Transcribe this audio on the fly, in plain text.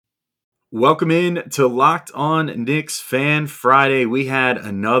Welcome in to Locked On Knicks Fan Friday. We had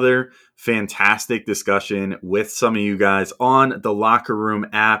another fantastic discussion with some of you guys on the Locker Room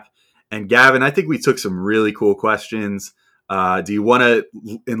app. And Gavin, I think we took some really cool questions. Do you want to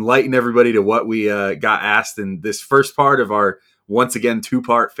enlighten everybody to what we got asked in this first part of our, once again,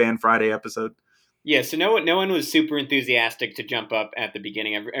 two-part Fan Friday episode? Yeah, so no one was super enthusiastic to jump up at the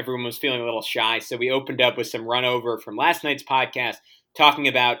beginning. Everyone was feeling a little shy. So we opened up with some run over from last night's podcast, talking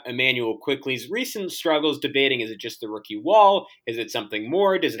about Immanuel Quickley's recent struggles, debating, is it just the rookie wall? Is it something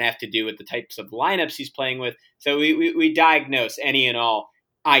more? Does it have to do with the types of lineups he's playing with? So we diagnose any and all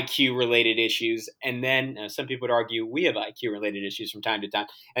IQ-related issues. And then some people would argue we have IQ-related issues from time to time.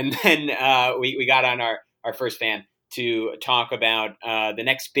 And then we got on our first fan to talk about the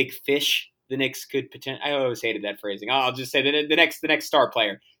next big fish the Knicks could potentially. I always hated that phrasing. I'll just say the next star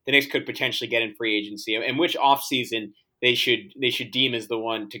player the Knicks could potentially get in free agency, and which offseason they should deem as the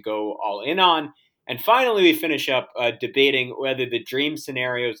one to go all in on. And finally, we finish up debating whether the dream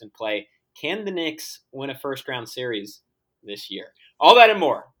scenarios in play. Can the Knicks win a first-round series this year? All that and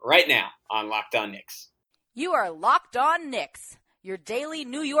more right now on Locked On Knicks. You are Locked On Knicks, your daily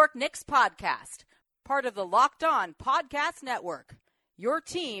New York Knicks podcast, part of the Locked On Podcast Network, your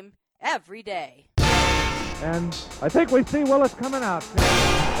team every day. And I think we see Willis coming out.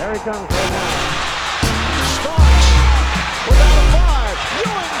 There he comes right now. Starks without a five.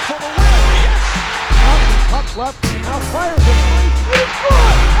 Ewing for the win. Yes! Puck left. Now fires it. He's good.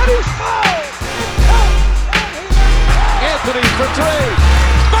 And he's fouled. Anthony for three.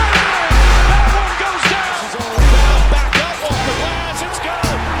 Bang! That one goes down. This is all back up off the glass. It's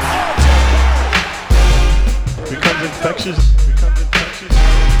good. Becomes infectious.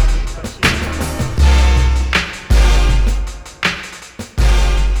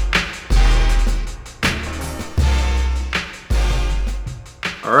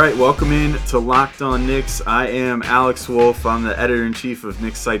 All right, welcome in to Locked On Knicks. I am Alex Wolf. I'm the editor-in-chief of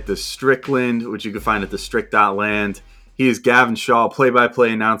Knicks site The Strickland, which you can find at thestrick.land. He is Gavin Shaw,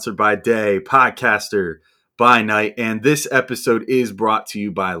 play-by-play announcer by day, podcaster by night, and this episode is brought to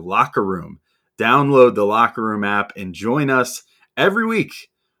you by Locker Room. Download the Locker Room app and join us every week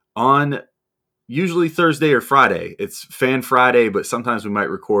on usually Thursday or Friday. It's Fan Friday, but sometimes we might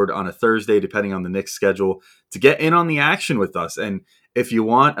record on a Thursday depending on the Knicks schedule to get in on the action with us. And if you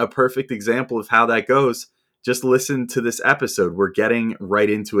want a perfect example of how that goes, just listen to this episode. We're getting right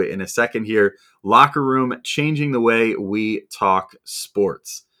into it in a second here. Locker Room, changing the way we talk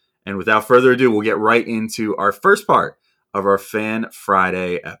sports. And without further ado, we'll get right into our first part of our Fan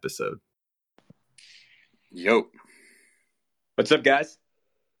Friday episode. Yo. What's up, guys?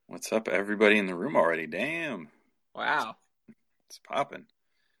 What's up, everybody in the room already? Damn. Wow. It's popping.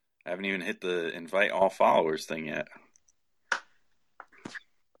 I haven't even hit the invite all followers thing yet.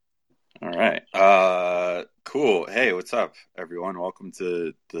 All right. Cool. Hey, what's up, everyone? Welcome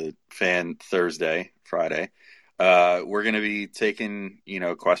to the Fan Friday. We're going to be taking,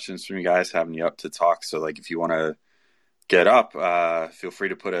 questions from you guys, having you up to talk. So, if you want to get up, feel free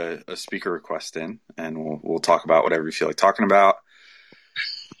to put a speaker request in, and we'll talk about whatever you feel like talking about.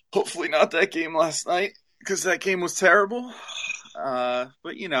 Hopefully not that game last night, because that game was terrible. But,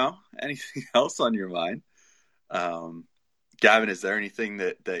 anything else on your mind? Gavin, is there anything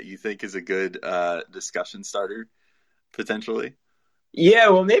that you think is a good discussion starter, potentially? Yeah,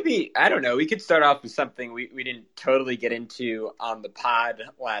 well, maybe, I don't know. We could start off with something we didn't totally get into on the pod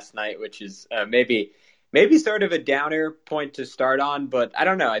last night, which is maybe sort of a downer point to start on. But I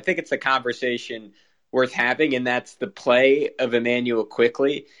don't know. I think it's a conversation worth having, and that's the play of Immanuel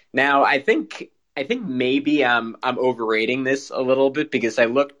Quickley. Now, I think maybe I'm overrating this a little bit, because I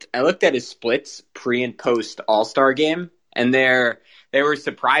looked at his splits pre and post All-Star game, and they were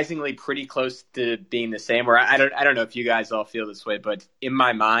surprisingly pretty close to being the same. Or I don't know if you guys all feel this way, but in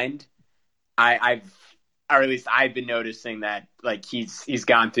my mind, I've been noticing that he's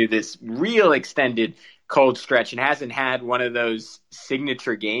gone through this real extended cold stretch and hasn't had one of those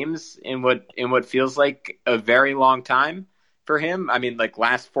signature games in what feels like a very long time for him. I mean,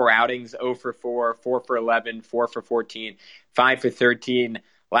 last four outings, 0 for 4, 4 for 11, 4 for 14, 5 for 13.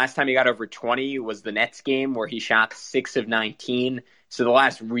 Last time he got over 20 was the Nets game, where he shot 6 of 19. So the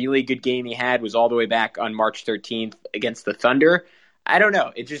last really good game he had was all the way back on March 13th against the Thunder. I don't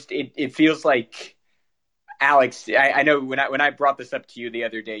know. It feels like, Alex, I know when I brought this up to you the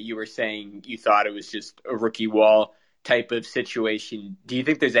other day, you were saying you thought it was just a rookie wall type of situation. Do you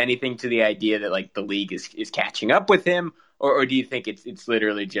think there's anything to the idea that the league is catching up with him, or do you think it's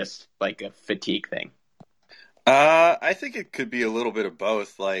literally just a fatigue thing? I think it could be a little bit of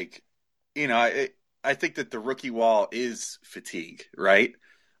both. I think that the rookie wall is fatigue, right?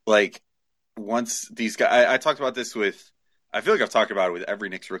 once these guys, I talked about this with, I feel like I've talked about it with every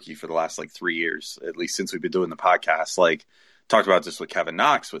Knicks rookie for the last like 3 years, at least since we've been doing the podcast. Like, talked about this with Kevin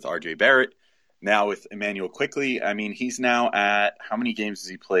Knox, with RJ Barrett, now with Emmanuel Quickly. I mean, he's now at, how many games has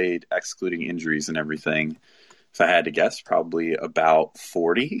he played, excluding injuries and everything? If I had to guess, probably about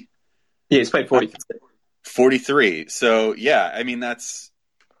 40. Yeah, he's played 43. 43. So yeah, I mean that's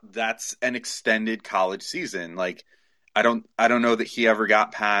an extended college season. Like, I don't know that he ever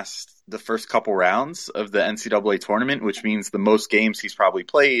got past the first couple rounds of the NCAA tournament, which means the most games he's probably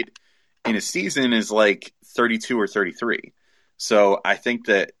played in a season is like 32 or 33. So I think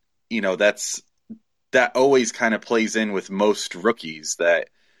that, that always kind of plays in with most rookies, that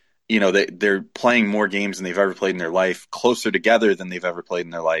they're playing more games than they've ever played in their life, closer together than they've ever played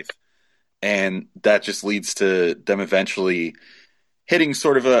in their life. And that just leads to them eventually hitting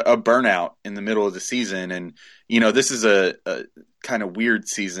sort of a burnout in the middle of the season. And, this is a kind of weird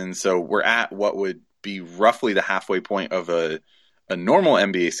season. So we're at what would be roughly the halfway point of a normal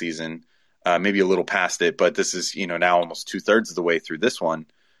NBA season, maybe a little past it. But this is, now almost 2/3 of the way through this one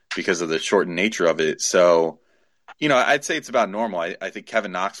because of the shortened nature of it. So, I'd say it's about normal. I think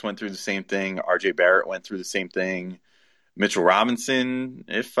Kevin Knox went through the same thing. RJ Barrett went through the same thing. Mitchell Robinson,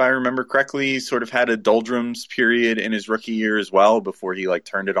 if I remember correctly, sort of had a doldrums period in his rookie year as well before he like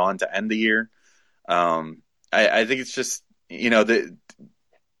turned it on to end the year. I think it's just,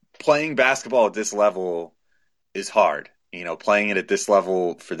 playing basketball at this level is hard. Playing it at this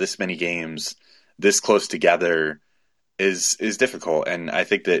level for this many games, this close together is difficult. And I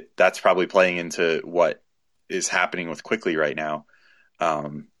think that that's probably playing into what is happening with Quickly right now.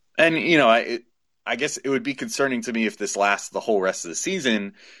 I guess it would be concerning to me if this lasts the whole rest of the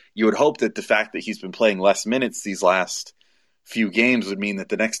season. You would hope that the fact that he's been playing less minutes these last few games would mean that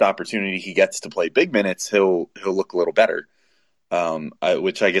the next opportunity he gets to play big minutes, he'll look a little better.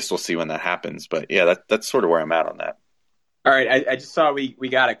 Which I guess we'll see when that happens. But yeah, that's sort of where I'm at on that. All right, I just saw we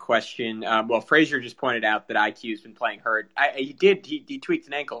got a question. Well, Frazier just pointed out that IQ's been playing hurt. He tweaked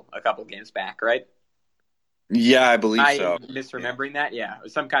an ankle a couple games back, right? Yeah, I believe so. Misremembering that? Yeah, it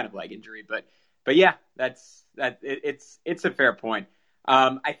was some kind of leg injury, but yeah, it's a fair point.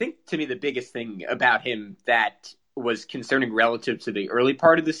 I think to me the biggest thing about him that was concerning relative to the early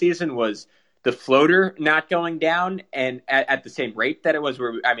part of the season was the floater not going down and at the same rate that it was.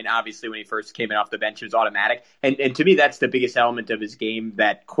 Where, I mean, obviously when he first came in off the bench, it was automatic. And to me, that's the biggest element of his game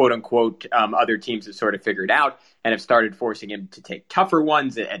that, quote unquote, other teams have sort of figured out and have started forcing him to take tougher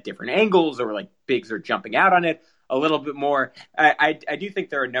ones at different angles, or like bigs are jumping out on it a little bit more. I do think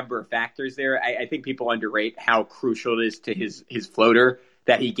there are a number of factors there. I think people underrate how crucial it is to his floater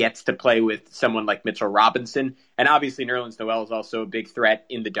that he gets to play with someone like Mitchell Robinson. And obviously Nerlens Noel is also a big threat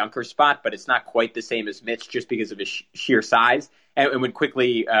in the dunker spot, but it's not quite the same as Mitch just because of his sheer size. And when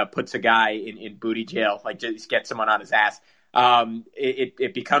Quickly puts a guy in booty jail, like just get someone on his ass,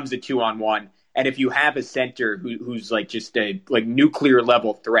 it becomes a 2-on-1. And if you have a center who's like just a like nuclear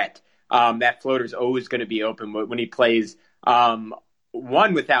level threat, that floater is always going to be open when he plays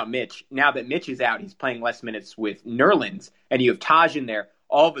one without Mitch. Now that Mitch is out, he's playing less minutes with Nerlens, and you have Taj in there.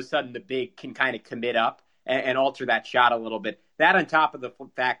 All of a sudden, the big can kind of commit up and alter that shot a little bit. That on top of the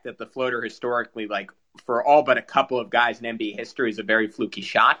fact that the floater historically, like for all but a couple of guys in NBA history, is a very fluky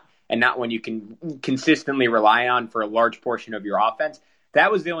shot and not one you can consistently rely on for a large portion of your offense.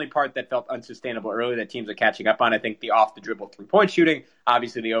 That was the only part that felt unsustainable early that teams are catching up on. I think the off-the-dribble three-point shooting,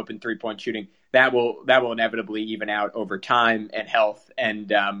 obviously the open three-point shooting, that will inevitably even out over time and health and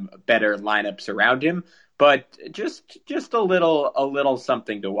better lineups around him. But just a little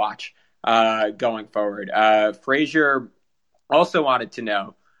something to watch going forward. Frazier also wanted to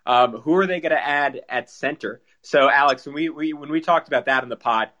know who are they going to add at center. So Alex, when we talked about that in the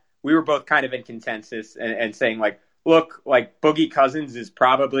pod, we were both kind of in consensus and saying like, look, like Boogie Cousins is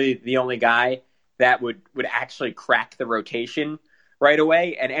probably the only guy that would actually crack the rotation right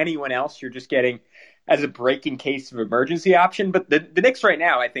away, and anyone else you're just getting as a break in case of emergency option. But the Knicks right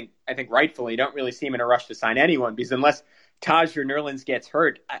now, I think rightfully don't really seem in a rush to sign anyone, because unless Taj or Nerlens gets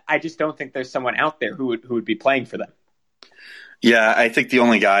hurt, I just don't think there's someone out there who would be playing for them. Yeah, I think the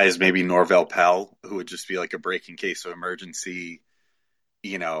only guy is maybe Norvel Pell, who would just be like a break in case of emergency,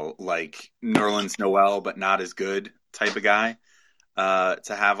 like Nerlens Noel, but not as good type of guy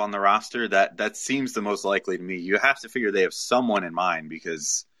to have on the roster. That seems the most likely to me. You have to figure they have someone in mind,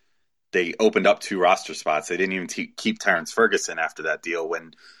 because they opened up 2 roster spots. They didn't even keep Terrence Ferguson after that deal,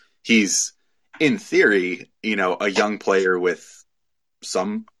 when he's, in theory, a young player with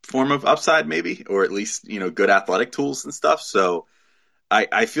some form of upside maybe, or at least, good athletic tools and stuff. So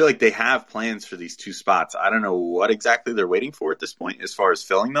I feel like they have plans for these 2 spots. I don't know what exactly they're waiting for at this point as far as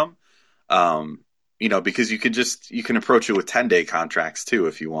filling them. Because you can approach it with 10-day contracts too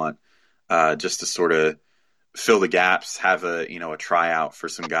if you want, just to sort of fill the gaps, have a tryout for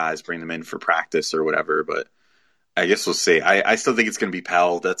some guys, bring them in for practice or whatever. But I guess we'll see. I still think it's going to be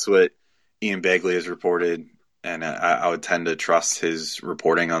Pell. That's what Ian Begley has reported, and I would tend to trust his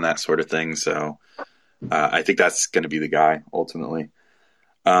reporting on that sort of thing. So I think that's going to be the guy ultimately.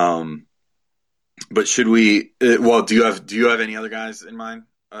 But should we? Well, do you have any other guys in mind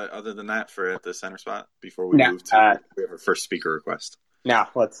other than that for at the center spot before we move to? We have our first speaker request. Now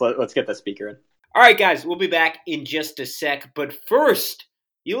let's get the speaker in. All right, guys, we'll be back in just a sec. But first,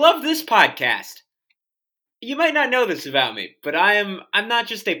 you love this podcast. You might not know this about me, but I'm not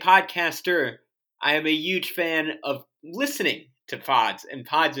just a podcaster. I am a huge fan of listening to pods and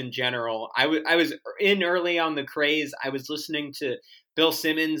pods in general. I was in early on the craze. I was listening to Bill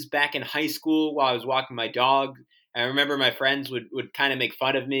Simmons back in high school while I was walking my dog. I remember my friends would kind of make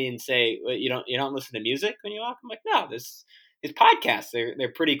fun of me and say, well, you don't listen to music when you walk? I'm like, no, this is podcasts.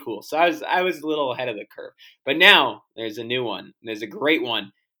 They're pretty cool. So I was a little ahead of the curve. But now there's a new one. There's a great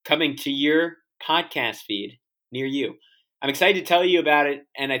one coming to your podcast feed near you. I'm excited to tell you about it,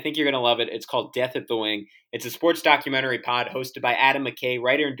 and I think you're going to love it. It's called Death at the Wing. It's a sports documentary pod hosted by Adam McKay,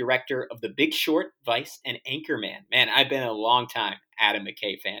 writer and director of The Big Short, Vice, and Anchorman. Man, I've been a long time Adam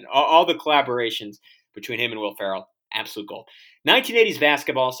McKay fan. All the collaborations between him and Will Ferrell, absolute gold. 1980s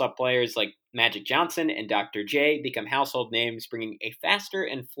basketball saw players like Magic Johnson and Dr. J become household names, bringing a faster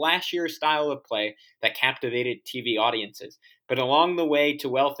and flashier style of play that captivated TV audiences. But along the way to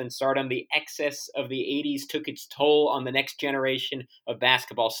wealth and stardom, the excess of the 80s took its toll on the next generation of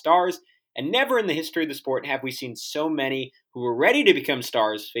basketball stars, and never in the history of the sport have we seen so many who were ready to become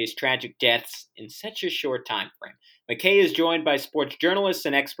stars face tragic deaths in such a short time frame. McKay is joined by sports journalists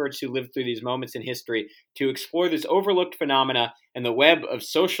and experts who lived through these moments in history to explore this overlooked phenomena and the web of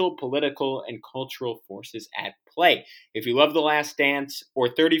social, political, and cultural forces at play. If you love The Last Dance or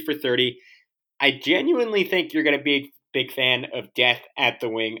 30 for 30, I genuinely think you're going to be a big fan of Death at the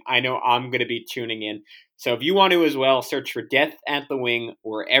Wing. I know I'm going to be tuning in. So if you want to as well, search for Death at the Wing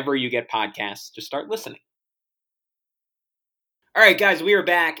wherever you get podcasts to start listening. All right, guys, we are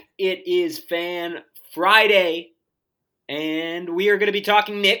back. It is Fan Friday, and we are going to be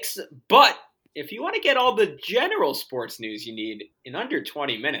talking Knicks. But if you want to get all the general sports news you need in under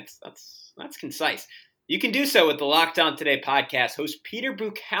 20 minutes, that's concise. You can do so with the Locked On Today podcast. Host Peter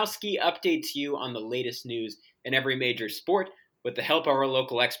Bukowski updates you on the latest news in every major sport with the help of our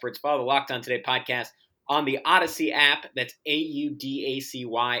local experts. Follow the Locked On Today podcast on the Odyssey app, that's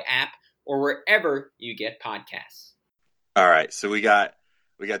AUDACY app, or wherever you get podcasts. All right, so we got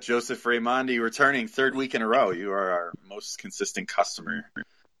Joseph Raimondi returning third week in a row. You are our most consistent customer.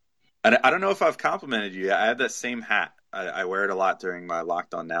 And I don't know if I've complimented you. I have that same hat. I wear it a lot during my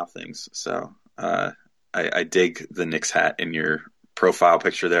Locked On Now things. So I dig the Knicks hat in your profile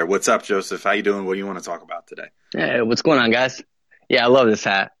picture there. What's up, Joseph? How you doing? What do you want to talk about today? Hey, what's going on, guys? Yeah, I love this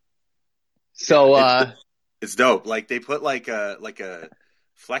hat. So it's dope. Like they put like a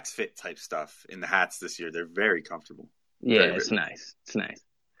flex fit type stuff in the hats this year. They're very comfortable. Yeah, it's nice. It's nice.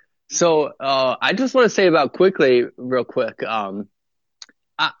 So I just want to say about quickly, real quick.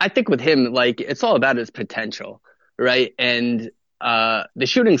 I think with him, like it's all about his potential, right? And the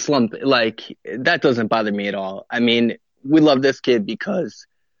shooting slump, like that doesn't bother me at all. I mean, we love this kid because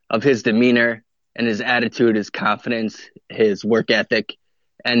of his demeanor and his attitude, his confidence, his work ethic.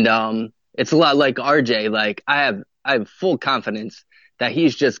 And it's a lot like RJ. Like I have full confidence that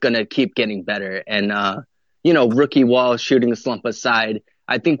he's just going to keep getting better. And, rookie wall shooting slump aside,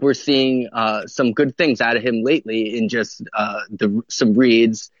 I think we're seeing some good things out of him lately in just some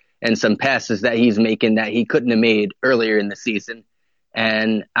reads and some passes that he's making that he couldn't have made earlier in the season.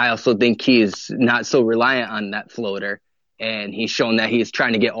 And I also think he's not so reliant on that floater. And he's shown that he's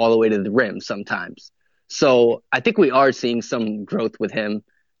trying to get all the way to the rim sometimes. So I think we are seeing some growth with him,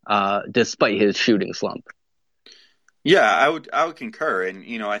 despite his shooting slump. Yeah, I would concur. And,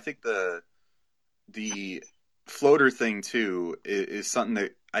 I think the floater thing too is something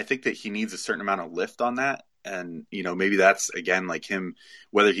that I think that he needs a certain amount of lift on that. And, maybe that's again, like him,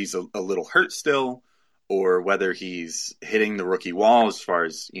 whether he's a little hurt still or whether he's hitting the rookie wall as far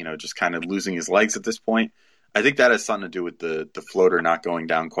as, just kind of losing his legs at this point. I think that has something to do with the floater not going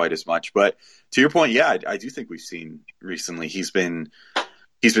down quite as much. But to your point, yeah, I do think we've seen recently he's been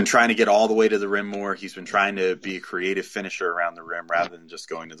trying to get all the way to the rim more. He's been trying to be a creative finisher around the rim rather than just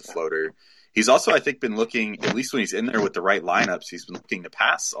going to the floater. He's also, I think, been looking, at least when he's in there with the right lineups, he's been looking to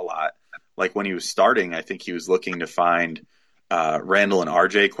pass a lot. Like when he was starting, I think he was looking to find Randall and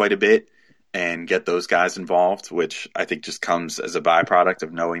RJ quite a bit. and get those guys involved, which I think just comes as a byproduct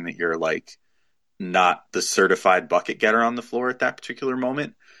of knowing that you're like not the certified bucket getter on the floor at that particular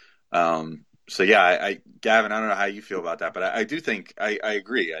moment. So yeah, Gavin, I don't know how you feel about that, but I do think I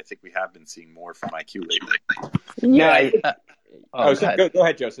agree. I think we have been seeing more from IQ lately. Yeah. Go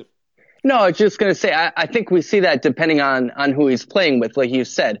ahead, Joseph. No, I was just going to say, I think we see that depending on who he's playing with, like you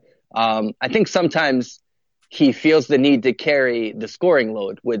said. I think sometimes he feels the need to carry the scoring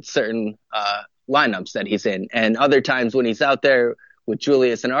load with certain lineups that he's in. And other times when he's out there with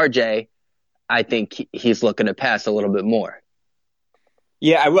Julius and RJ, I think he's looking to pass a little bit more.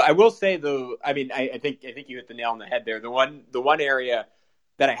 Yeah, I will say though. I mean, I think you hit the nail on the head there. The one area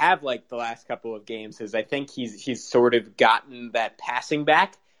that I have liked the last couple of games is I think he's sort of gotten that passing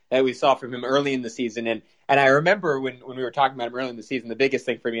back that we saw from him early in the season. And I remember when we were talking about him early in the season, the biggest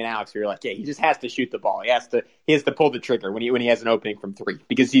thing for me and Alex, we were like, yeah, he just has to shoot the ball. He has to pull the trigger when he has an opening from three,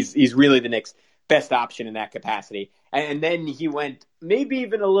 because he's really the Knicks' best option in that capacity. And then he went maybe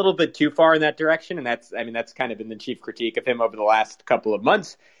even a little bit too far in that direction. And that's kind of been the chief critique of him over the last couple of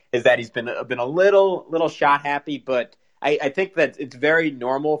months, is that he's been a little shot happy. But I think that it's very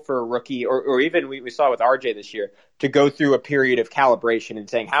normal for a rookie, or even we saw with RJ this year, to go through a period of calibration and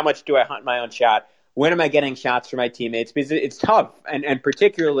saying, how much do I hunt my own shot? When am I getting shots from my teammates? Because it's tough, and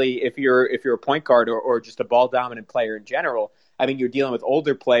particularly if you're a point guard or just a ball dominant player in general. I mean, you're dealing with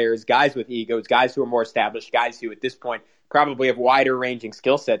older players, guys with egos, guys who are more established, guys who at this point probably have wider ranging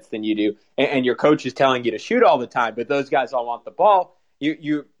skill sets than you do, and your coach is telling you to shoot all the time, but those guys all want the ball.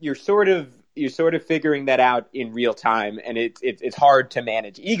 You're sort of figuring that out in real time, and it's hard to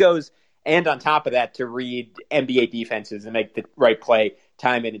manage egos, and on top of that, to read NBA defenses and make the right play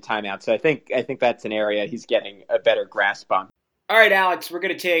time in and time out. So I think that's an area he's getting a better grasp on. All right, Alex, we're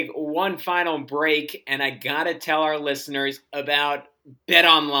going to take one final break, and I got to tell our listeners about Bet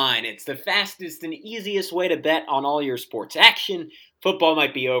Online. It's the fastest and easiest way to bet on all your sports action. Football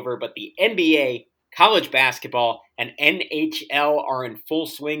might be over, but the NBA, college basketball, and NHL are in full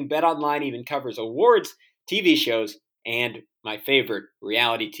swing. Bet Online even covers awards, TV shows, and my favorite,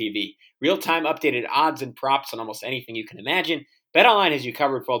 reality TV. Real-time updated odds and props on almost anything you can imagine. Bet Online has you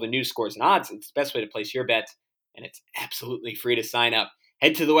covered for all the news, scores, and odds. It's the best way to place your bets, and it's absolutely free to sign up.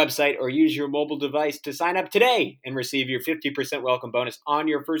 Head to the website or use your mobile device to sign up today and receive your 50% welcome bonus on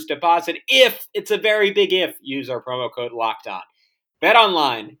your first deposit. If, it's a very big if, use our promo code LOCKEDON. Bet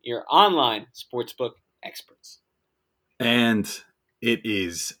Online, your online sportsbook experts. And it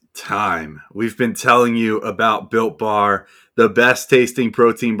is time. We've been telling you about Built Bar, the best tasting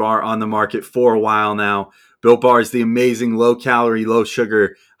protein bar on the market for a while now. Built Bar is the amazing low calorie, low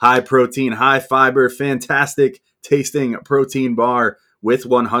sugar, high protein, high fiber, fantastic tasting protein bar with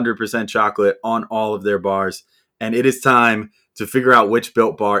 100% chocolate on all of their bars. And it is time to figure out which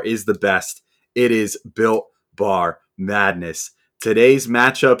Built Bar is the best. It is Built Bar Madness. Today's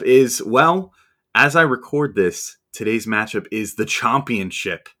matchup is, well, as I record this, today's matchup is the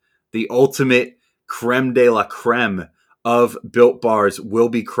championship. The ultimate creme de la creme of Built Bars will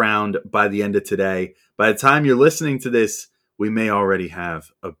be crowned by the end of today. By the time you're listening to this, we may already have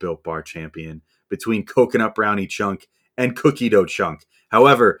a Built Bar champion between Coconut Brownie Chunk and Cookie Dough Chunk.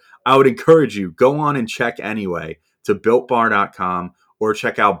 However, I would encourage you, go on and check anyway to BuiltBar.com or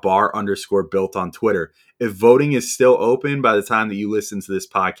check out bar_built on Twitter. If voting is still open by the time that you listen to this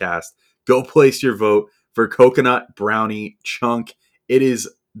podcast, go place your vote for Coconut Brownie Chunk. It is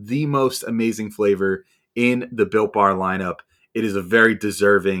the most amazing flavor in the Built Bar lineup. It is a very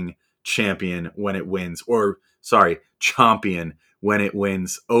deserving champion when it wins, champion when it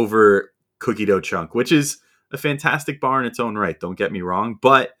wins over Cookie Dough Chunk, which is a fantastic bar in its own right. Don't get me wrong,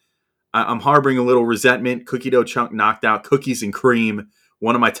 but I'm harboring a little resentment. Cookie Dough Chunk knocked out cookies and cream,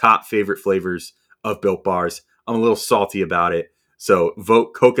 one of my top favorite flavors of Built Bars. I'm a little salty about it. So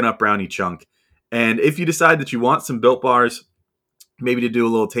vote Coconut Brownie Chunk. And if you decide that you want some Built Bars, maybe to do a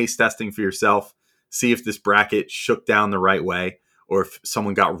little taste testing for yourself, see if this bracket shook down the right way or if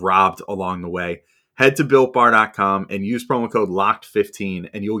someone got robbed along the way, head to BuiltBar.com and use promo code LOCKED15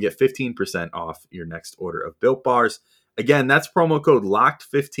 and you'll get 15% off your next order of Built Bars. Again, that's promo code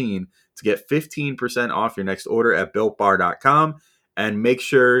LOCKED15 to get 15% off your next order at BuiltBar.com. And make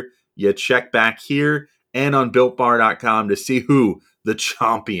sure you check back here and on BuiltBar.com to see who the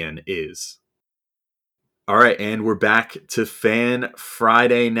champion is. All right, and we're back to Fan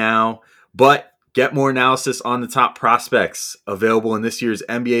Friday now, but get more analysis on the top prospects available in this year's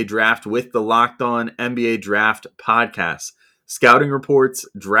NBA Draft with the Locked On NBA Draft podcast. Scouting reports,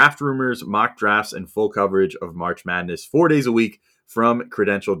 draft rumors, mock drafts, and full coverage of March Madness 4 days a week from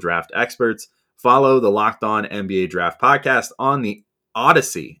credentialed draft experts. Follow the Locked On NBA Draft podcast on the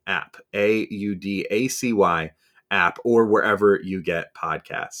Odyssey app, Audacy app, or wherever you get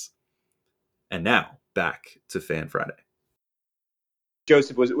podcasts. And now back to Fan Friday.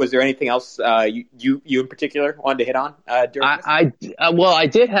 Joseph, was there anything else you in particular wanted to hit on during this? I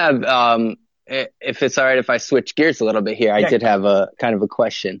did have, if it's all right if I switch gears a little bit here, I did have a kind of a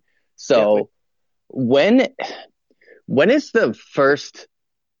question. So when is the first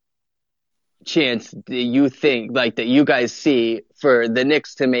chance that you think, like, that you guys see for the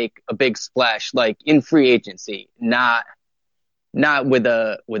Knicks to make a big splash, like in free agency, not with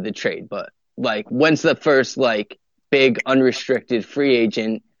a trade, but like when's the first like big unrestricted free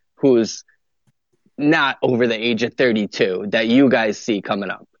agent who's not over the age of 32 that you guys see coming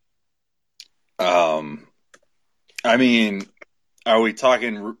up? I mean, are we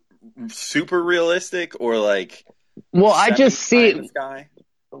talking super realistic or like? Well, I just see, guy?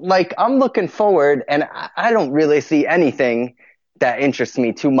 like, I'm looking forward, and I don't really see anything that interests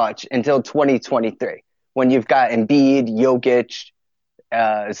me too much until 2023, when you've got Embiid, Jokic,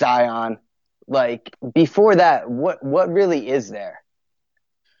 Zion. Like, before that, what really is there?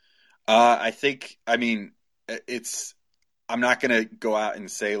 I think, I mean, I'm not going to go out and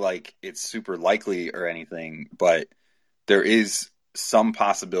say like it's super likely or anything, but there is some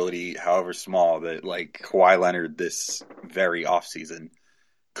possibility, however small, that like Kawhi Leonard this very offseason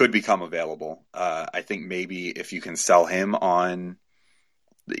could become available. I think maybe if you can sell him on,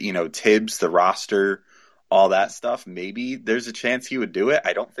 Tibbs, the roster, all that stuff, maybe there's a chance he would do it.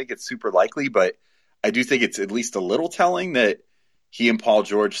 I don't think it's super likely, but I do think it's at least a little telling that he and Paul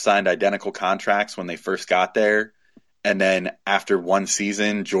George signed identical contracts when they first got there. And then after one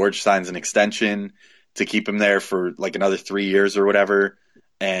season, George signs an extension to keep him there for like another 3 years or whatever.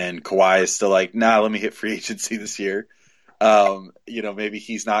 And Kawhi is still like, nah, let me hit free agency this year. Maybe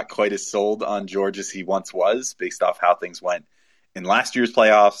he's not quite as sold on George as he once was based off how things went in last year's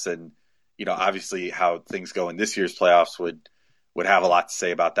playoffs. And, obviously how things go in this year's playoffs would have a lot to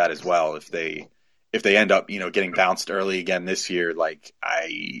say about that as well. If they end up, getting bounced early again this year, like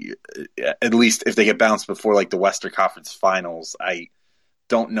at least if they get bounced before like the Western Conference Finals, I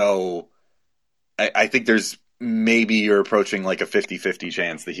don't know. I think there's maybe you're approaching like a 50-50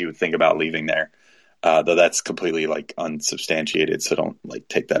 chance that he would think about leaving there. Though that's completely like unsubstantiated, so don't like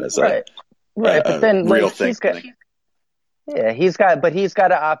take that as right. But then real like, thing. he's got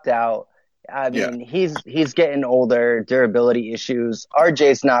to opt out. I mean, he's getting older, durability issues.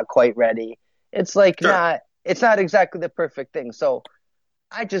 RJ's not quite ready. It's like it's not exactly the perfect thing. So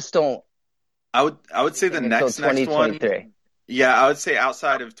I just don't. I would say the next one. Yeah, I would say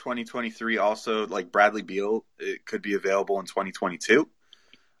outside of 2023, also like Bradley Beal, it could be available in 2022.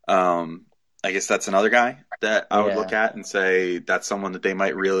 I guess that's another guy that I would look at and say that's someone that they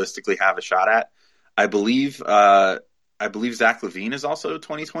might realistically have a shot at. I believe Zach LaVine is also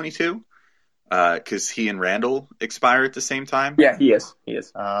 2022 because he and Randall expire at the same time. Yeah, he is.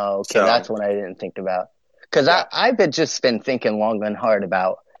 Oh, okay, so, that's one I didn't think about. Because I've just been thinking long and hard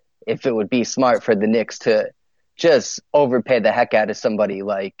about if it would be smart for the Knicks to just overpay the heck out of somebody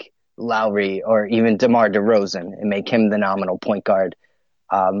like Lowry or even DeMar DeRozan and make him the nominal point guard.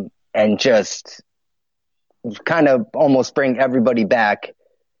 And just kind of almost bring everybody back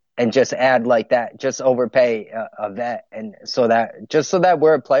and just add like that, just overpay a vet. And so that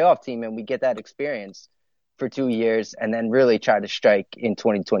we're a playoff team and we get that experience for 2 years and then really try to strike in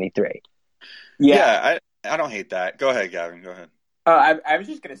 2023. Yeah, I don't hate that. Go ahead, Gavin. Go ahead. I was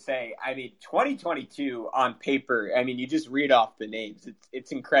just going to say, I mean, 2022 on paper, I mean, you just read off the names.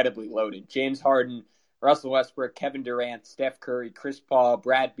 It's incredibly loaded. James Harden, Russell Westbrook, Kevin Durant, Steph Curry, Chris Paul,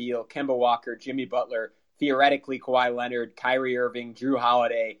 Brad Beal, Kemba Walker, Jimmy Butler, theoretically Kawhi Leonard, Kyrie Irving, Drew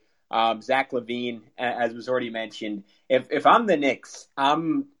Holiday, Zach LaVine, as was already mentioned. If I'm the Knicks,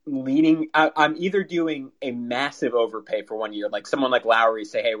 I'm either doing a massive overpay for 1 year, like someone like Lowry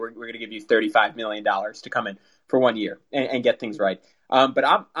say, hey, we're going to give you $35 million to come in for 1 year and get things right.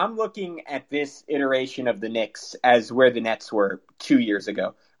 But I'm looking at this iteration of the Knicks as where the Nets were 2 years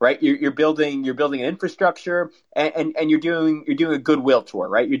ago. Right, you're building an infrastructure, and you're doing a goodwill tour.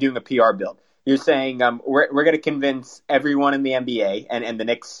 Right, you're doing a PR build. You're saying we're going to convince everyone in the NBA and the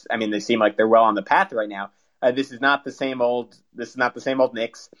Knicks. I mean, they seem like they're well on the path right now. This is not the same old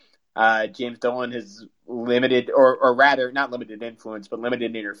Knicks. James Dolan has limited, or rather, not limited influence, but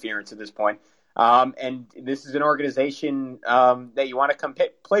limited interference at this point. And this is an organization that you want to come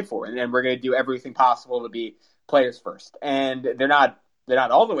play for, and we're going to do everything possible to be players first. And they're not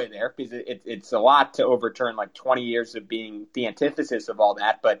all the way there because it's a lot to overturn like 20 years of being the antithesis of all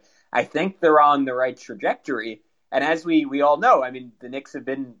that. But I think they're on the right trajectory. And as we all know, I mean, the Knicks have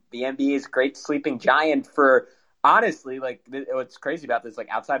been the NBA's great sleeping giant for honestly, like what's crazy about this, like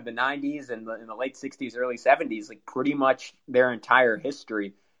outside the '90s and in the late '60s, early '70s, like pretty much their entire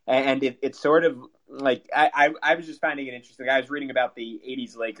history, and it's sort of like I was just finding it interesting. I was reading about the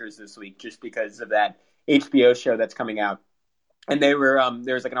 '80s Lakers this week just because of that HBO show that's coming out, and they were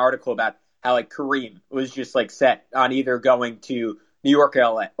there was like an article about how like Kareem was just like set on either going to New York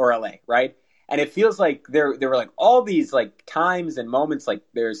or LA, right? And it feels like there were like all these like times and moments, like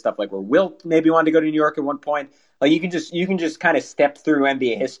there's stuff like where Wilt maybe wanted to go to New York at one point. Like you can just kind of step through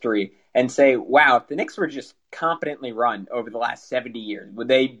NBA history and say, wow, if the Knicks were just competently run over the last 70 years, would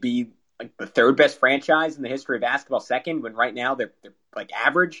they be like the third best franchise in the history of basketball, second, when right now they're like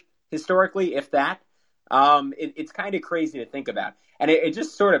average historically, if that? It's kind of crazy to think about. And it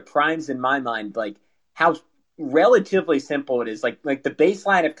just sort of primes in my mind like how relatively simple it is. Like the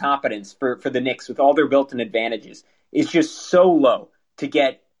baseline of competence for the Knicks with all their built-in advantages is just so low to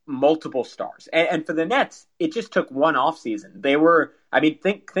get multiple stars. And for the Nets, it just took one offseason. They were, I mean,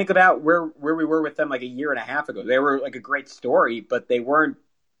 think about where we were with them like a year and a half ago. They were like a great story, but they weren't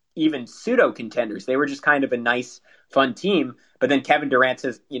even pseudo contenders. They were just kind of a nice, fun team. But then Kevin Durant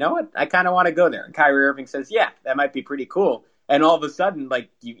says, you know what? I kind of want to go there. And Kyrie Irving says, yeah, that might be pretty cool. And all of a sudden, like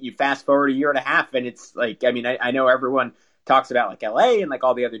you fast forward a year and a half, and it's like, I mean, I know everyone talks about like LA and like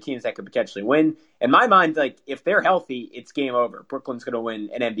all the other teams that could potentially win. In my mind, like if they're healthy, it's game over. Brooklyn's going to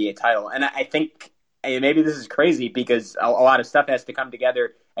win an NBA title. And I think maybe this is crazy because a lot of stuff has to come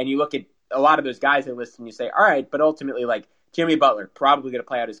together. And you look at a lot of those guys they list and you say, all right, but ultimately, like Jimmy Butler, probably going to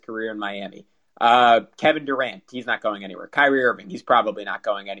play out his career in Miami. Kevin Durant, he's not going anywhere. Kyrie Irving, he's probably not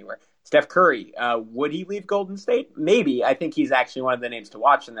going anywhere. Steph Curry, would he leave Golden State? Maybe. I think he's actually one of the names to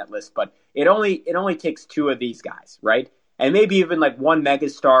watch in that list. But it only takes two of these guys, right? And maybe even like one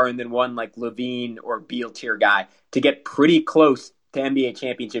megastar and then one like Levine or Beal tier guy to get pretty close to NBA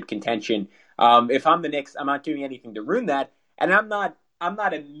championship contention. If I'm the Knicks, I'm not doing anything to ruin that, and I'm not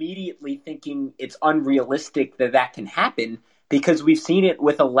immediately thinking it's unrealistic that can happen because we've seen it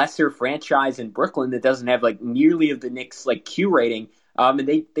with a lesser franchise in Brooklyn that doesn't have like nearly of the Knicks like Q rating. And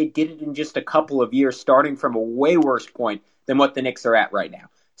they did it in just a couple of years, starting from a way worse point than what the Knicks are at right now.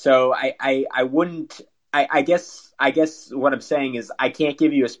 So I wouldn't. I guess what I'm saying is I can't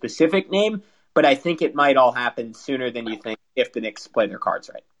give you a specific name, but I think it might all happen sooner than you think if the Knicks play their cards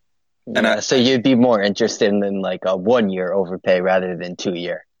right. Yeah, so you'd be more interested in like a 1 year overpay rather than 2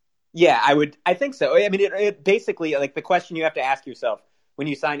 year. Yeah, I think so. I mean, it basically like the question you have to ask yourself when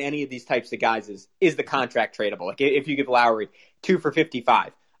you sign any of these types of guys is the contract tradable? Like if you give Lowry 2 for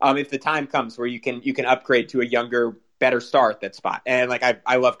 55, if the time comes where you can upgrade to a younger, better star at that spot. And like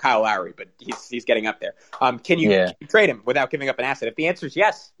I love Kyle Lowry, but he's getting up there. Can you trade him without giving up an asset? If the answer is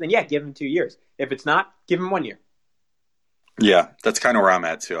yes, then yeah, give him 2 years. If it's not, give him 1 year. Yeah, that's kind of where I'm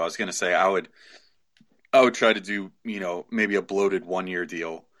at too. I was going to say I would try to do, maybe a bloated 1 year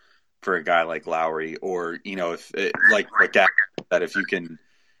deal for a guy like Lowry, or if it, like Gavin said, if you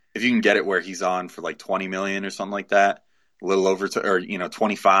can get it where he's on for like 20 million or something like that, a little over or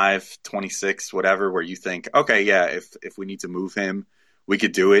 25, 26, whatever, where you think, okay, yeah, if we need to move him, we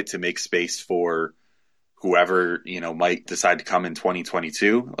could do it to make space for whoever might decide to come in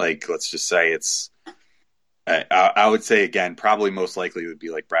 2022. Like, let's just say it's I would say again, probably most likely it would be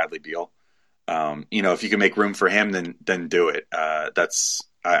like Bradley Beal. If you can make room for him, then do it. That's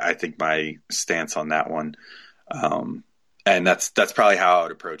I think my stance on that one. And that's probably how I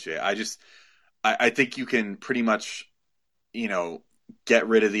would approach it. I think you can pretty much, get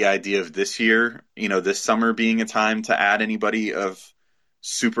rid of the idea of this year, this summer being a time to add anybody of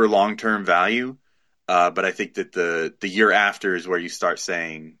super long-term value. But I think that the year after is where you start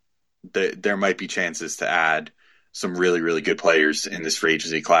saying that there might be chances to add some really, really good players in this free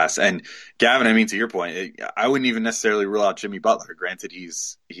agency class. And Gavin, I mean, to your point, I wouldn't even necessarily rule out Jimmy Butler. Granted,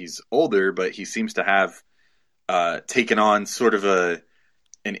 he's older, but he seems to have taken on sort of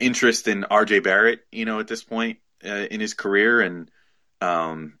an interest in RJ Barrett, at this point in his career. And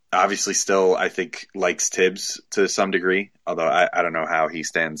obviously still, I think, likes Tibbs to some degree, although I don't know how he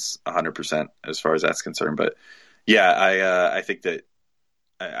stands 100% as far as that's concerned. But yeah, I think that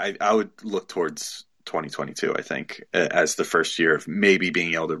I would look towards 2022, I think, as the first year of maybe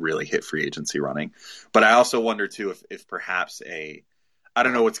being able to really hit free agency running. But I also wonder, too, if perhaps I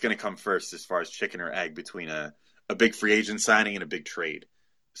don't know what's going to come first as far as chicken or egg between a big free agent signing and a big trade.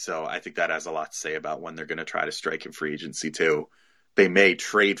 So I think that has a lot to say about when they're going to try to strike in free agency, too. They may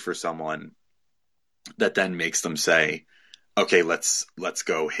trade for someone that then makes them say, okay, let's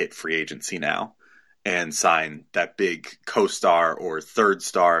go hit free agency now and sign that big co-star or third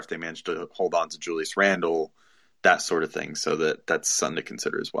star if they manage to hold on to Julius Randle, that sort of thing. So that's something to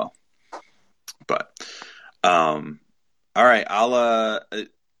consider as well. But All right, I'll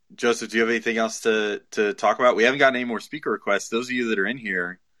Joseph, do you have anything else to talk about? We haven't gotten any more speaker requests. Those of you that are in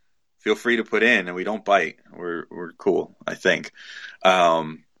here, feel free to put in, and we don't bite. We're cool, I think.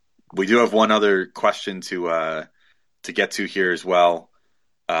 We do have one other question to get to here as well,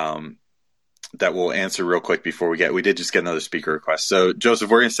 that we'll answer real quick before we did just get another speaker request. So Joseph,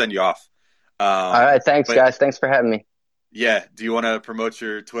 we're gonna send you off. All right, thanks guys. Thanks for having me. Yeah, do you want to promote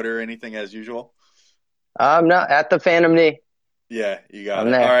your Twitter or anything as usual? I'm not at the Phantom Knee. Yeah, you got I'm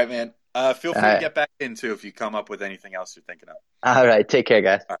it. there. All right, man. Feel free All to right. get back in too if you come up with anything else you're thinking of. All right, take care,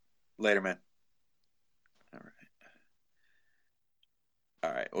 guys. All right. Later, man.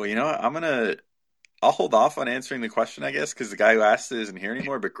 All right. Well, you know what? I'll hold off on answering the question, I guess, because the guy who asked it isn't here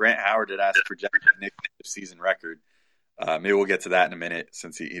anymore. But Grant Howard did ask projected Knicks season record. Maybe we'll get to that in a minute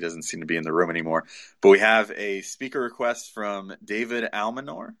since he doesn't seem to be in the room anymore. But we have a speaker request from David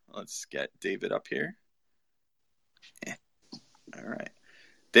Almanor. Let's get David up here. Yeah. All right.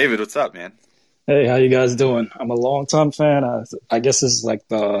 David, what's up, man? Hey, how you guys doing? I'm a longtime fan. I guess this is like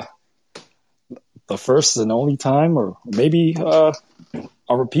the first and only time, or maybe a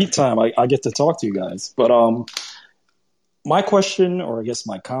repeat time I get to talk to you guys. But my question, or I guess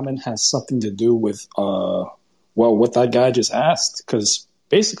my comment, has something to do with what that guy just asked. Because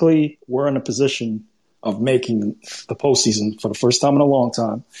basically, we're in a position of making the postseason for the first time in a long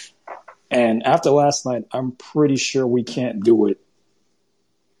time. And after last night, I'm pretty sure we can't do it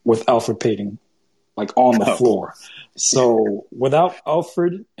with Alfred Payton, like on the floor. So without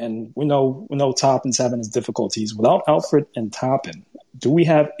Alfred, and we know Toppin's having his difficulties. Without Alfred and Toppin, do we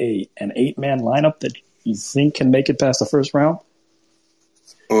have an 8-man lineup that you think can make it past the first round?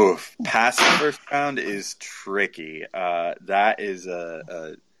 Oof, past the first round is tricky. That is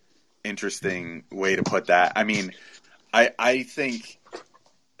a interesting way to put that. I mean, I think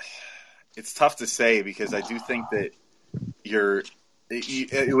it's tough to say because I do think that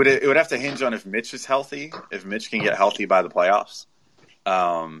it would have to hinge on if Mitch is healthy, if Mitch can get healthy by the playoffs,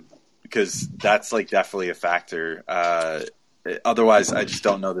 because that's like definitely a factor. Otherwise, I just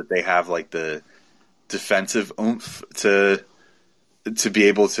don't know that they have like the defensive oomph to be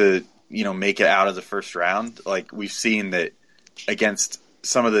able to make it out of the first round. Like we've seen that against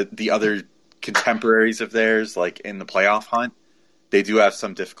some of the other contemporaries of theirs, like in the playoff hunt. They do have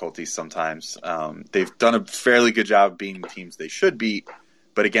some difficulties sometimes. They've done a fairly good job of beating teams they should beat,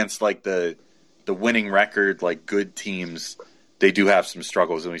 but against like the winning record, like good teams, they do have some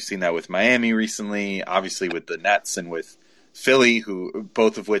struggles, and we've seen that with Miami recently. Obviously, with the Nets and with Philly, who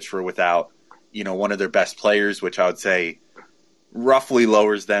both of which were without one of their best players, which I would say roughly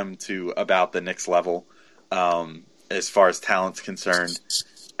lowers them to about the Knicks level as far as talent's concerned.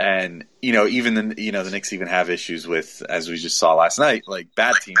 And, even the Knicks even have issues with, as we just saw last night, like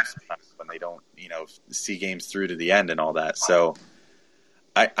bad teams when they don't, see games through to the end and all that. So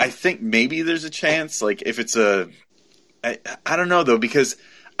I think maybe there's a chance, like if it's I don't know though, because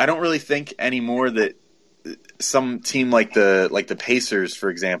I don't really think anymore that some team like the Pacers, for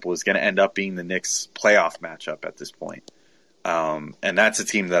example, is going to end up being the Knicks playoff matchup at this point. And that's a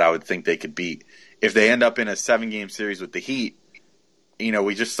team that I would think they could beat. If they end up in a 7-game series with the Heat,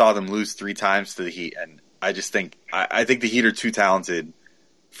 we just saw them lose 3 times to the Heat, and I just think I think the Heat are too talented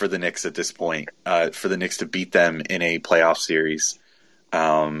for the Knicks at this point, for the Knicks to beat them in a playoff series.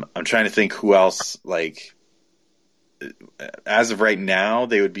 I'm trying to think who else, like, as of right now,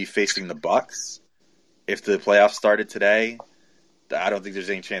 they would be facing the Bucks if the playoffs started today. I don't think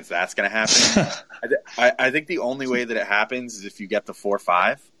there's any chance that's going to happen. I think the only way that it happens is if you get the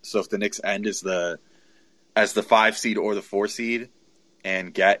 4-5. So if the Knicks end as the 5 seed or the 4 seed,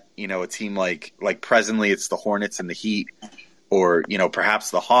 and get a team like presently it's the Hornets and the Heat, or perhaps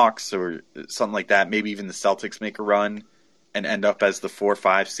the Hawks or something like that. Maybe even the Celtics make a run and end up as the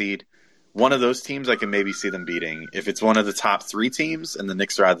 4-5 seed. One of those teams I can maybe see them beating. If it's one of the top 3 teams and the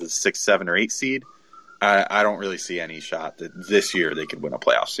Knicks are either the 6, 7, or 8 seed, I don't really see any shot that this year they could win a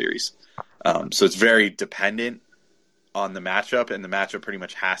playoff series. So it's very dependent on the matchup, and the matchup pretty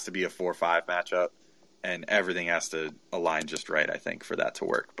much has to be a 4-5 matchup. And everything has to align just right, I think, for that to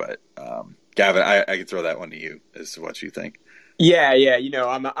work. But Gavin, I could throw that one to you as to what you think. Yeah.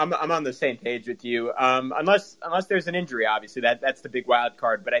 I'm on the same page with you. Unless there's an injury, obviously that's the big wild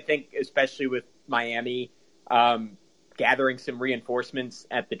card. But I think especially with Miami gathering some reinforcements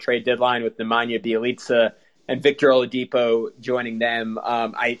at the trade deadline with Nemanja Bjelica and Victor Oladipo joining them,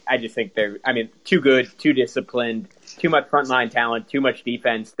 I just think they're too good, too disciplined. Too much frontline talent, too much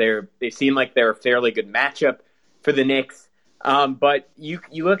defense. They seem like they're a fairly good matchup for the Knicks. But you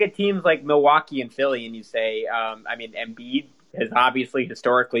look at teams like Milwaukee and Philly, and you say, Embiid has obviously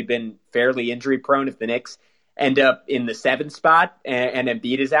historically been fairly injury prone. If the Knicks end up in the 7th spot and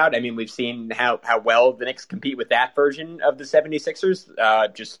Embiid is out. I mean, we've seen how well the Knicks compete with that version of the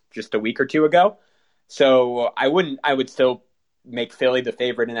 76ers just a week or two ago. So I would still make Philly the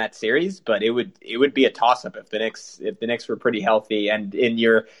favorite in that series, but it would be a toss up if the Knicks were pretty healthy and in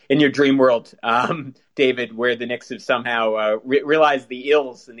your dream world, David, where the Knicks have somehow realized the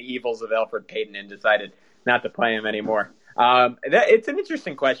ills and the evils of Elfrid Payton and decided not to play him anymore. It's an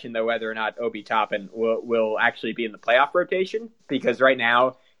interesting question though, whether or not Obi Toppin will actually be in the playoff rotation, because right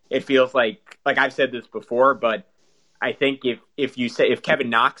now it feels like I've said this before, but I think if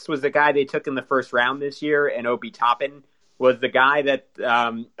Kevin Knox was the guy they took in the first round this year and Obi Toppin was the guy that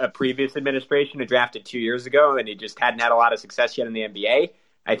a previous administration had drafted 2 years ago, and he just hadn't had a lot of success yet in the NBA,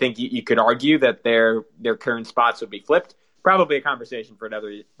 I think you could argue that their current spots would be flipped. Probably a conversation for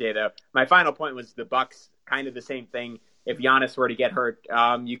another day, though. My final point was the Bucks, kind of the same thing. If Giannis were to get hurt,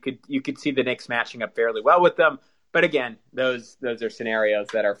 you could see the Knicks matching up fairly well with them. But again, those are scenarios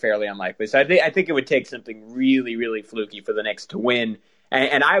that are fairly unlikely. So I think it would take something really, really fluky for the Knicks to win,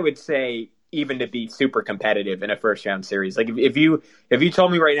 and I would say even to be super competitive in a first round series. Like if you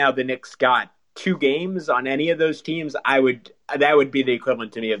told me right now the Knicks got 2 games on any of those teams, that would be the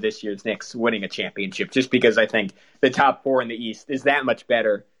equivalent to me of this year's Knicks winning a championship, just because I think the top 4 in the East is that much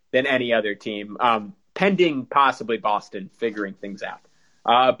better than any other team, pending possibly Boston figuring things out.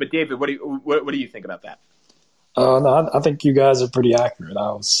 But David, what do you think about that? No, I think you guys are pretty accurate.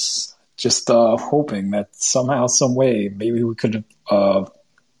 I was just hoping that somehow, some way, maybe we could have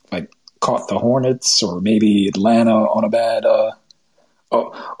caught the Hornets or maybe Atlanta on a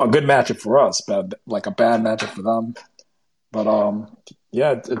good matchup for us, but like a bad matchup for them. But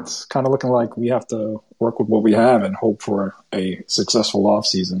it's kind of looking like we have to work with what we have and hope for a successful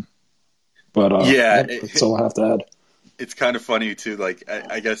offseason. But that's all I have to add. It's kind of funny too. Like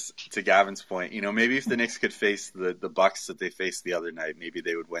I guess to Gavin's point, maybe if the Knicks could face the Bucks that they faced the other night, maybe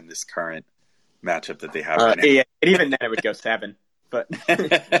they would win this current matchup that they have right now. Yeah, and even then it would go 7. But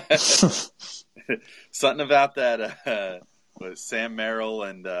something about that was Sam Merrill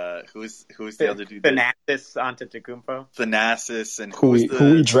and who's the other dude? Thanasis Antetokounmpo. Thanasis and who we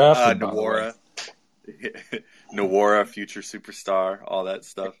drafted, Nwora. Nwora, future superstar, all that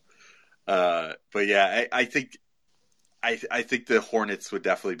stuff. But yeah, I think the Hornets would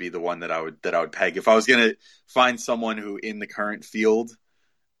definitely be the one that I would peg if I was gonna find someone who in the current field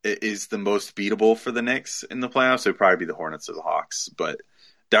is the most beatable for the Knicks in the playoffs. It would probably be the Hornets or the Hawks. But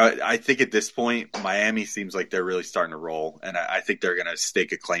I think at this point, Miami seems like they're really starting to roll, and I think they're going to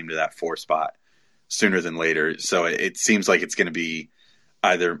stake a claim to that 4 spot sooner than later. So it seems like it's going to be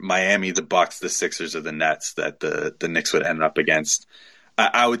either Miami, the Bucks, the Sixers, or the Nets that the Knicks would end up against.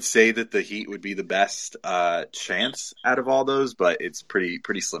 I would say that the Heat would be the best chance out of all those, but it's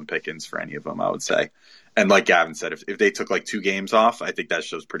pretty slim pickings for any of them, I would say. And like Gavin said, if they took like 2 games off, I think that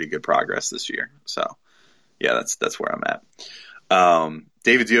shows pretty good progress this year. So, yeah, that's where I'm at.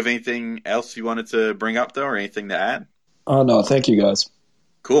 David, do you have anything else you wanted to bring up, though, or anything to add? Oh, no, thank you, guys.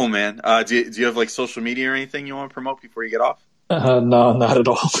 Cool, man. Do you have like social media or anything you want to promote before you get off? No, not at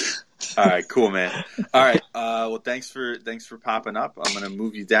all. All right, cool, man. All right, well, thanks for popping up. I'm going to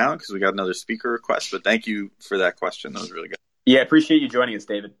move you down because we got another speaker request, but thank you for that question. That was really good. Yeah, appreciate you joining us,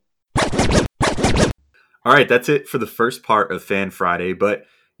 David. All right, that's it for the first part of Fan Friday, but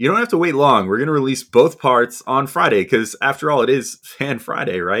you don't have to wait long. We're going to release both parts on Friday because, after all, it is Fan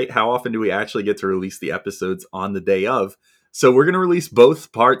Friday, right? How often do we actually get to release the episodes on the day of? So we're going to release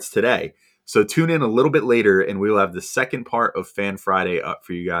both parts today. So tune in a little bit later, and we will have the second part of Fan Friday up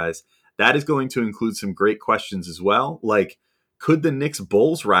for you guys. That is going to include some great questions as well, like, could the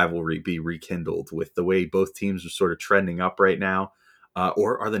Knicks-Bulls rivalry be rekindled with the way both teams are sort of trending up right now?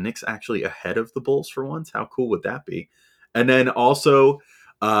 Or are the Knicks actually ahead of the Bulls for once? How cool would that be? And then also,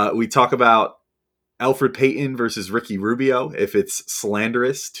 we talk about Elfrid Payton versus Ricky Rubio, if it's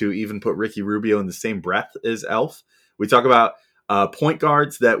slanderous to even put Ricky Rubio in the same breath as Elf. We talk about point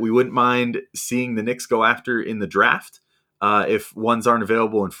guards that we wouldn't mind seeing the Knicks go after in the draft if ones aren't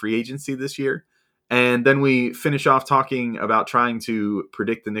available in free agency this year. And then we finish off talking about trying to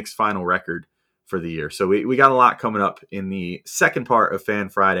predict the Knicks' final record for the year. So we got a lot coming up in the second part of Fan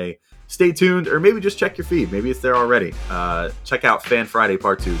Friday. Stay tuned, or maybe just check your feed. Maybe it's there already. Check out Fan Friday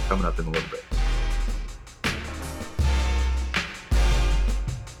Part 2 coming up in a little bit.